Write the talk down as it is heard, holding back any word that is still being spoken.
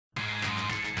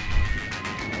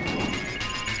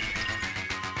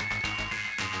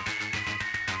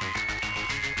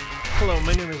Hello,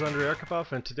 my name is Andrei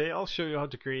Arkhipov, and today I'll show you how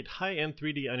to create high-end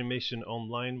 3D animation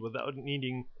online without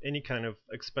needing any kind of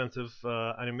expensive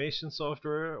animation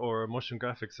software or motion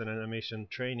graphics and animation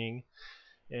training.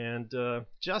 And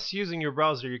just using your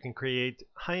browser, you can create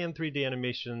high-end 3D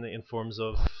animation in forms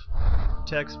of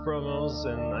text promos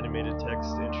and animated text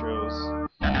intros.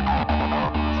 So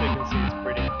you can see it's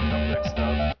pretty complex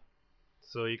stuff.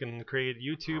 So you can create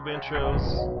YouTube intros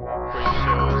for your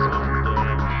shows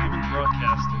and even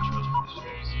broadcast intros for the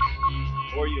shows,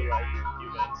 or your live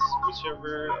events,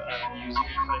 whichever music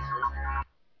you find for.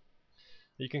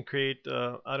 You can create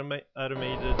automated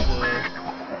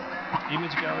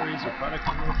image galleries or product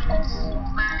promotions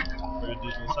for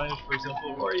digital signage, for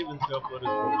example, or even to upload it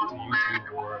to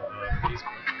YouTube or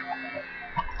Facebook.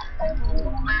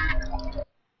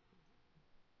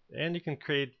 And you can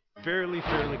create fairly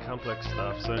complex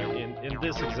stuff. So in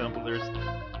this example, there's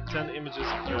 10 images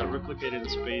replicated in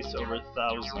space over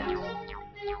 1,000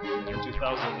 and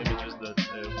 2,000 images that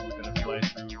we're going to fly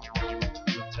through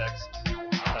with text,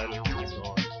 titles, and so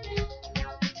on.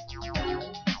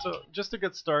 So just to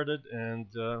get started and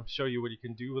show you what you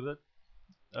can do with it,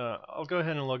 I'll go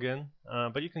ahead and log in,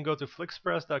 but you can go to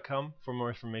flixpress.com for more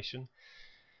information.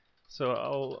 So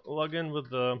I'll log in with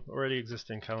the already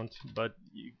existing account, but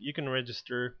you can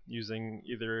register using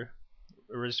either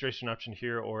a registration option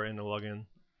here or in the login.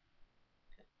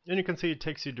 And you can see it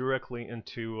takes you directly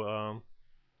into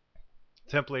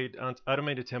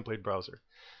automated template browser.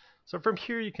 So from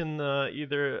here you can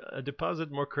either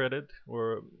deposit more credit,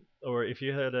 or if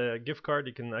you had a gift card,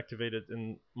 you can activate it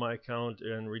in my account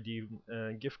and redeem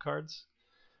gift cards.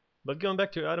 But going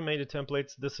back to automated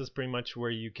templates, this is pretty much where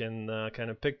you can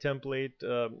kind of pick template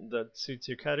that suits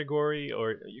your category,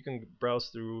 or you can browse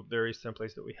through various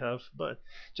templates that we have. But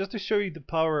just to show you the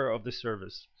power of the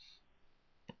service,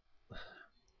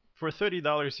 for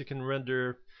 $30 you can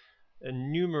render a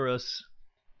numerous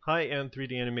high-end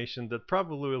 3D animation that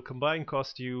probably will combine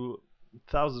cost you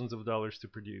thousands of dollars to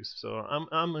produce. So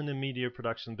I'm in a media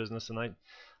production business, and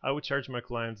I would charge my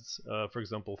clients, for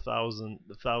example,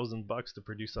 $1,000 to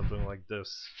produce something like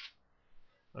this.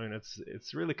 I mean,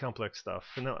 it's really complex stuff,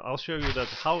 and I'll show you that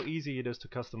how easy it is to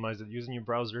customize it using your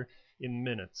browser in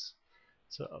minutes.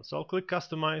 So I'll click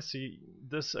customize. See,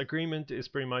 this agreement is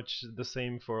pretty much the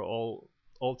same for all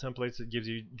templates. It gives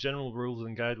you general rules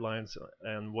and guidelines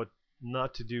and what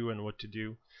not to do and what to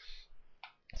do.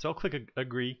 So I'll click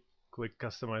agree. Click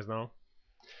customize now.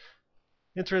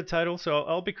 Enter a title. So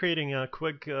I'll be creating a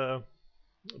quick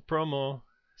promo,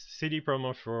 CD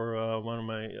promo for one of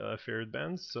my favorite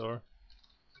bands. So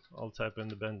I'll type in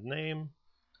the band name,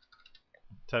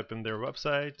 type in their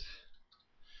website,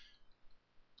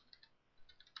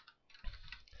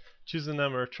 choose the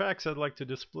number of tracks I'd like to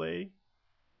display.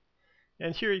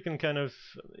 And here you can kind of,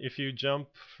 if you jump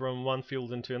from one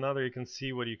field into another, you can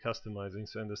see what you're customizing.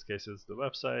 So in this case it's the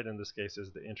website, in this case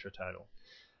it's the intro title.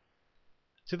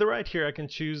 To the right here I can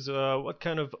choose what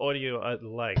kind of audio I'd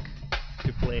like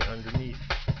to play underneath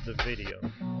the video.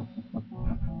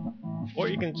 Or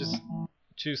you can just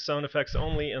choose sound effects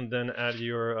only and then add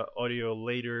your audio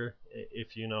later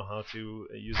if you know how to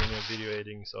using a video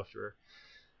editing software.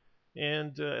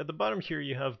 And at the bottom here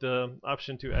you have the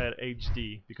option to add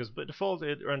HD, because by default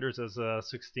it renders as a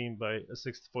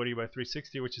 640 by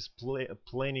 360, which is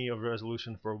plenty of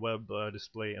resolution for web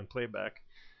display and playback.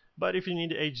 But if you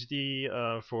need HD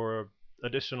for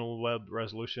additional web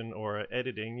resolution or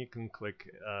editing, you can click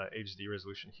HD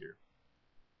resolution here.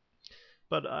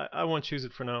 But I won't choose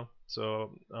it for now,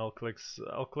 so I'll click this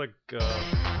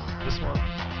one,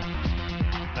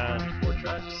 add 4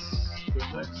 tracks,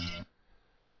 click next.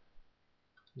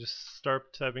 Just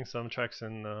start typing some tracks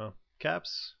in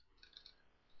caps.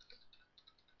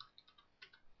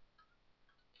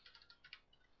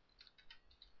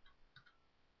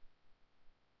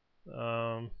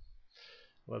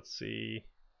 Let's see,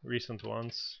 recent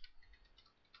ones.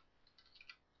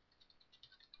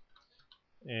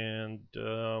 And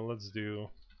let's do,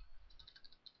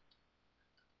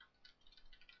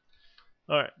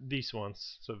 alright, these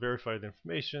ones. So verified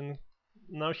information.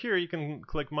 Now here you can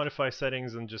click modify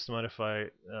settings and just modify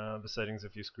the settings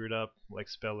if you screwed up, like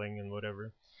spelling and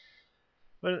whatever.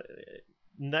 But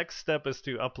next step is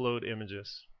to upload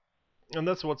images. And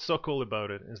that's what's so cool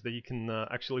about it, is that you can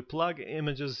actually plug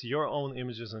images, your own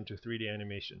images, into 3D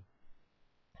animation.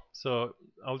 So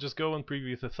I'll just go and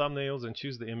preview the thumbnails and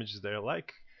choose the images that I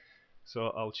like. So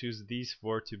I'll choose these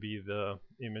 4 to be the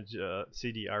image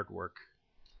CD artwork.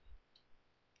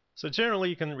 So generally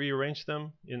you can rearrange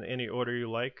them in any order you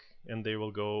like and they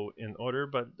will go in order,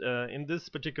 but in this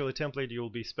particular template you'll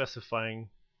be specifying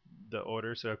the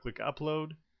order. So I'll click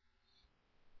upload,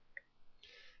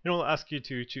 It will ask you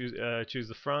to choose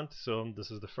the front. So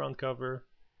this is the front cover.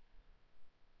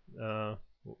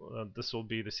 This will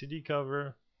be the CD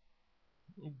cover.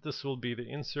 This will be the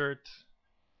insert,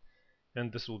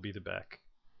 and this will be the back.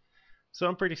 So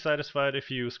I'm pretty satisfied.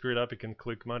 If you screw it up, you can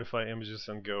click modify images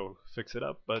and go fix it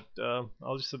up, but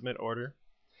I'll just submit order.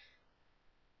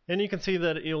 And you can see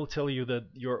that it will tell you that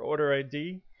your order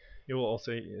ID, it will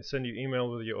also send you email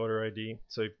with your order ID,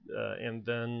 so and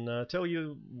then tell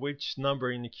you which number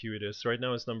in the queue it is. Right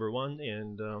now it's number 1,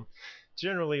 and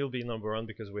generally it'll be number 1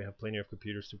 because we have plenty of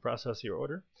computers to process your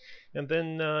order. And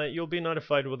then you'll be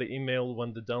notified with the email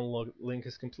when the download link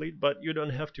is complete, but you don't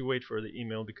have to wait for the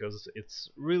email because it's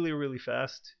really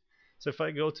fast. So if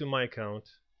I go to my account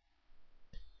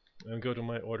and go to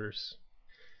my orders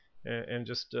and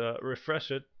just refresh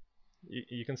it,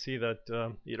 you can see that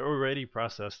it already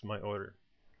processed my order.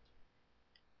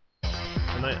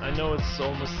 And I know it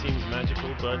almost seems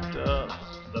magical, but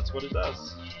that's what it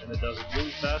does. And it does it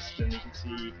really fast, and you can see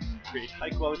you can create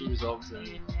high quality results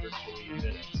in virtually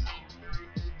minutes.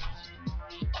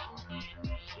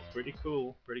 So pretty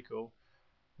cool, pretty cool.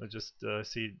 I'll just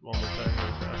see it one more time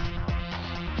really fast.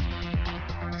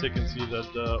 So you can see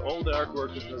that all the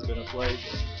artwork has been applied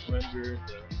and rendered,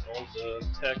 all the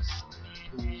text,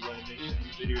 animation,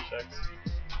 video text.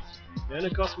 And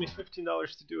it cost me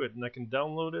 $15 to do it, and I can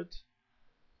download it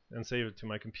and save it to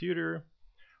my computer,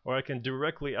 or I can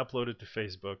directly upload it to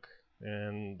Facebook,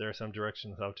 and there are some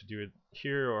directions how to do it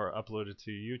here, or upload it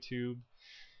to YouTube,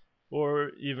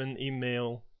 or even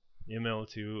email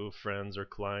to friends or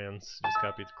clients. Just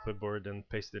copy the clipboard and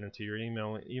paste it into your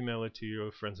email it to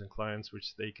your friends and clients,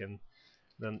 which they can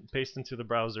then paste into the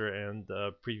browser and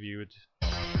preview it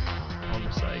on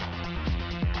the site.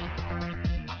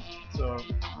 So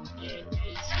it's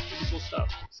pretty cool stuff.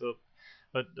 So,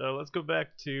 but let's go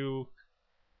back to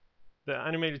the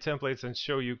animated templates and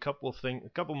show you a couple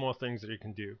more things that you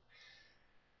can do.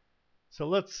 So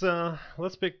let's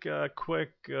pick a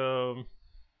quick, for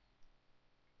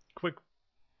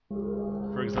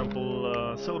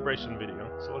example, celebration video.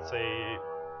 So let's say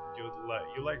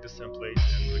you like this template,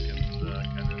 and we can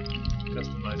kind of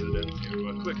customize it into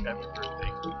a quick happy birthday,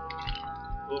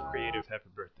 a little creative happy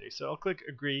birthday. So I'll click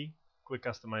agree, click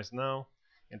customize now,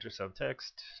 enter some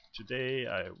text. Today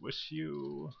I wish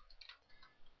you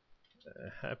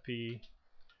a happy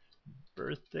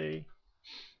birthday.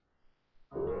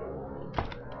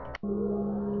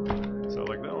 So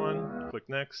like that one, click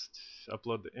next,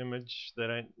 upload the image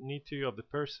that I need to of the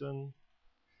person,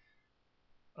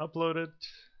 upload it,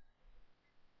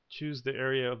 choose the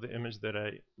area of the image that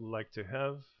I like to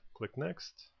have, click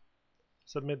next,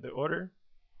 submit the order.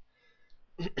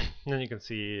 And you can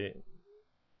see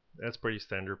that's pretty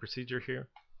standard procedure here.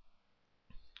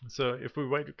 So if we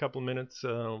wait a couple minutes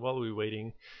while we're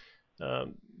waiting,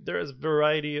 there is a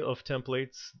variety of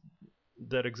templates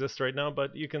that exist right now,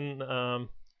 but you can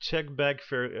check back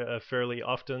fairly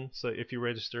often. So if you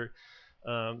register,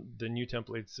 the new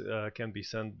templates can be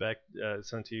sent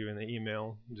to you in an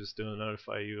email, just to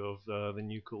notify you of the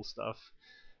new cool stuff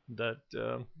that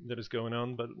is going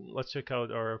on. But let's check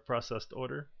out our processed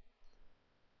order.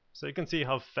 So you can see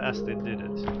how fast it did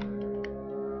it.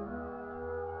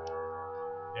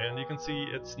 And you can see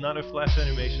it's not a flash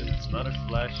animation, it's not a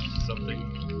flash something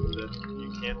that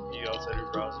you can't view outside your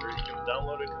browser. You can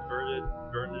download it, convert it,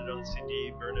 burn it on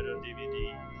CD, burn it on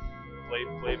DVD,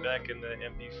 play back in the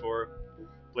MP4,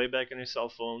 play back on your cell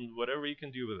phone, whatever you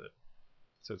can do with it.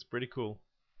 So it's pretty cool.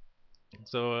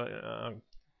 So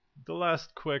the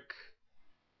last quick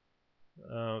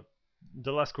demo,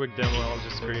 I'll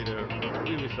just create a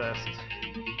really fast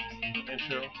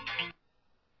intro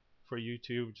for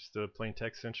YouTube, just a plain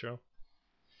text intro.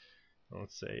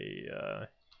 Let's say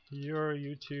your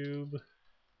YouTube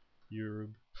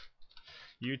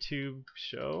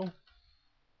show.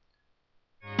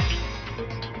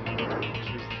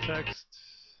 Choose the text,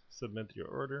 submit your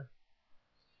order.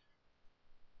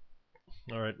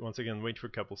 Alright, once again, wait for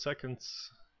a couple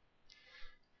seconds.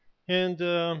 And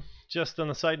just on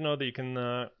a side note, that you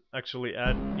can actually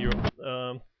add your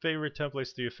favorite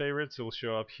templates to your favorites. It will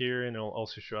show up here, and it will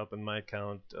also show up in my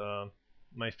account,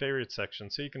 my favorite section.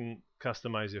 So you can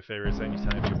customize your favorites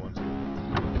anytime you want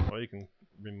to, or you can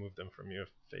remove them from your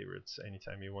favorites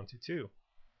anytime you want to too.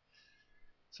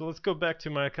 So let's go back to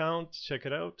my account, check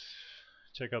it out.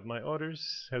 Check out my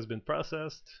orders, has been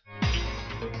processed.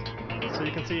 So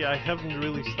you can see I haven't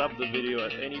really stopped the video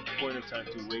at any point of time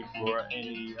to wait for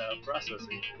any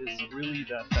processing. It's really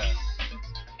that fast.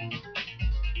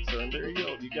 So and there you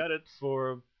go, you got it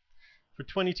for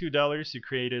 $22. You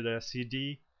created a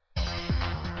CD,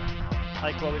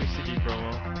 high quality CD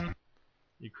promo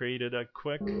You created a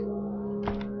quick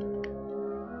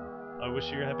I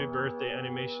wish you a happy birthday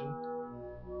animation.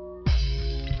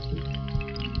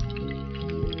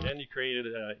 And you created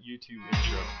a YouTube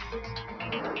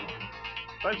intro.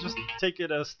 Let's just take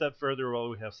it a step further while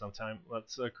we have some time.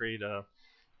 Let's create a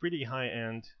pretty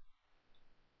high-end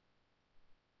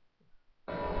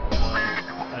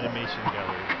animation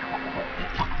gallery.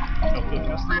 Upload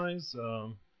customize.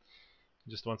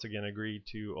 Just once again agree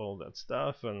to all that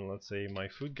stuff, and let's say my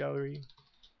food gallery.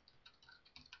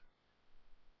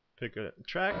 Pick a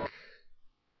track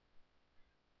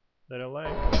that I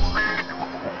like.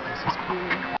 This is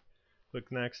cool.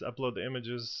 Click next, upload the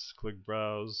images, click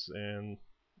browse, and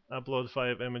upload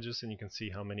 5 images, and you can see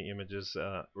how many images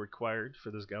required for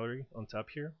this gallery on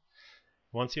top here.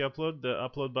 Once you upload, the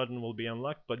upload button will be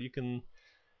unlocked, but you can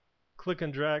click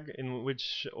and drag in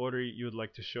which order you would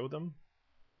like to show them.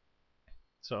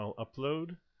 So I'll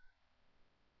upload.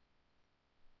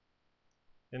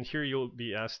 And here you'll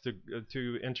be asked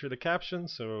to enter the caption,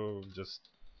 so just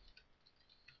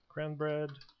cran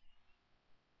bread,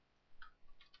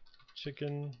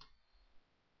 chicken,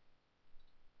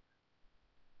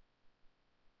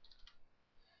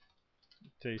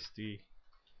 tasty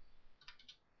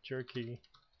jerky,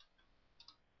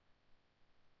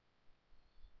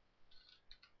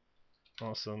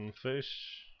 awesome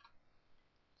fish,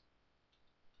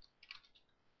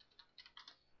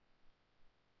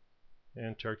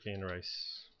 and turkey and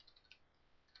rice.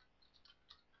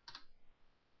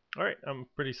 Alright, I'm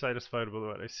pretty satisfied with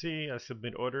what I see. I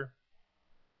submit order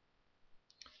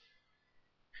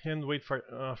and wait for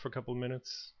a couple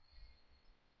minutes.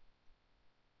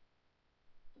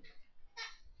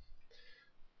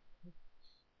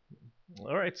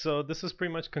 Alright, so this is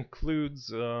pretty much concludes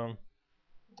the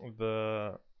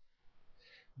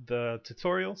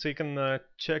tutorial. So you can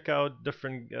check out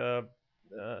different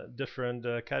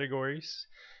categories.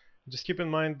 Just keep in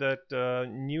mind that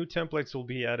new templates will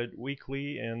be added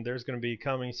weekly, and there's going to be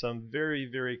coming some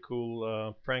very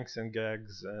cool pranks and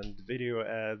gags and video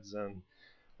ads and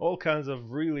all kinds of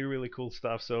really cool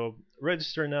stuff. So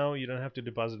register now. You don't have to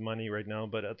deposit money right now,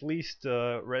 but at least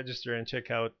register and check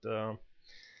out so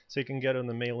you can get on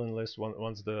the mailing list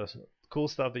once the cool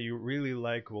stuff that you really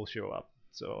like will show up.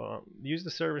 So use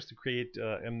the service to create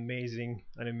amazing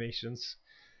animations.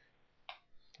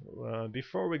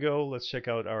 Before we go, let's check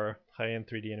out our high-end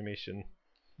 3D animation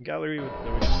gallery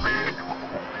that we just created.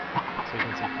 So you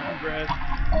can see cran bread,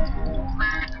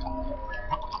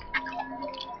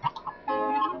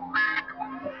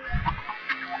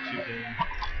 chicken,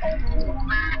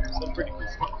 some pretty cool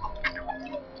stuff.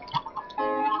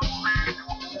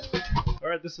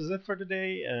 Alright, this is it for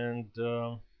today, and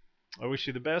I wish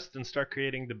you the best and start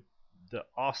creating the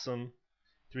awesome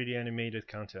 3D animated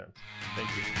content. Thank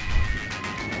you.